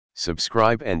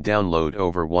Subscribe and download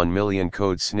over 1 million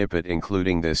code snippet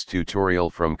including this tutorial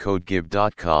from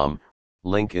codegive.com,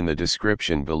 link in the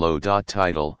description below.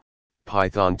 Title,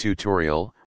 Python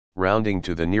tutorial, rounding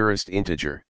to the nearest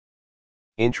integer.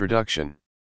 Introduction.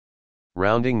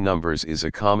 Rounding numbers is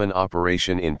a common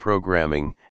operation in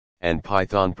programming, and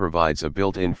Python provides a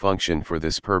built-in function for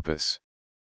this purpose.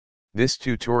 This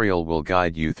tutorial will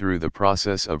guide you through the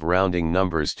process of rounding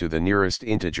numbers to the nearest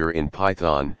integer in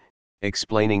Python,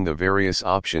 explaining the various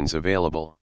options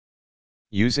available.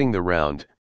 Using the round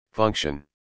function.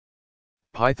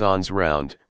 Python's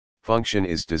round function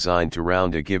is designed to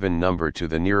round a given number to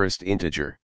the nearest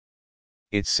integer.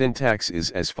 Its syntax is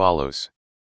as follows.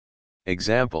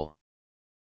 Example.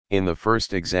 In the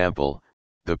first example,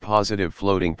 the positive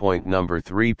floating point number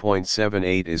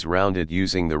 3.78 is rounded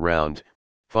using the round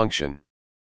function.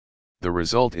 The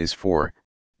result is 4,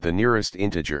 the nearest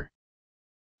integer.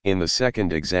 In the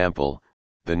second example,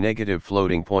 the negative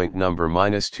floating point number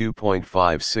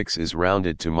 -2.56 is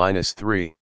rounded to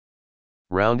 -3.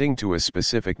 Rounding to a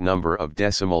specific number of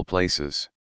decimal places.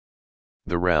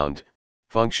 The round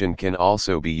function can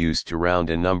also be used to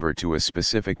round a number to a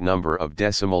specific number of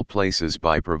decimal places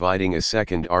by providing a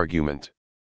second argument.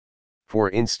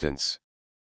 For instance,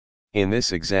 in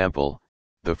this example,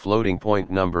 the floating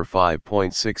point number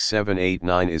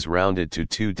 5.6789 is rounded to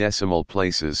 2 decimal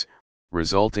places,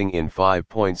 resulting in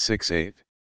 5.68.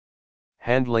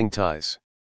 Handling ties.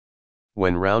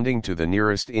 When rounding to the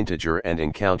nearest integer and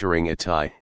encountering a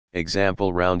tie,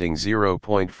 example rounding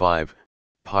 0.5,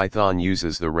 Python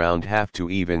uses the round half to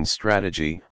even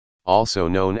strategy, also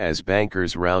known as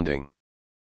banker's rounding.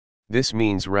 This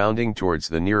means rounding towards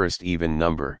the nearest even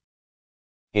number.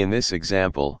 In this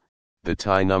example, the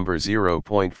tie number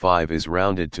 0.5 is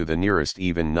rounded to the nearest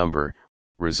even number,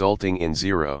 resulting in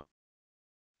 0.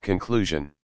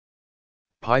 Conclusion.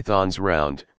 Python's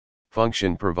round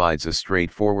function provides a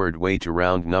straightforward way to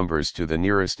round numbers to the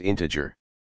nearest integer.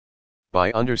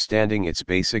 By understanding its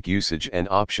basic usage and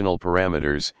optional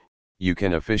parameters, you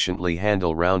can efficiently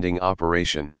handle rounding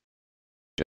operation.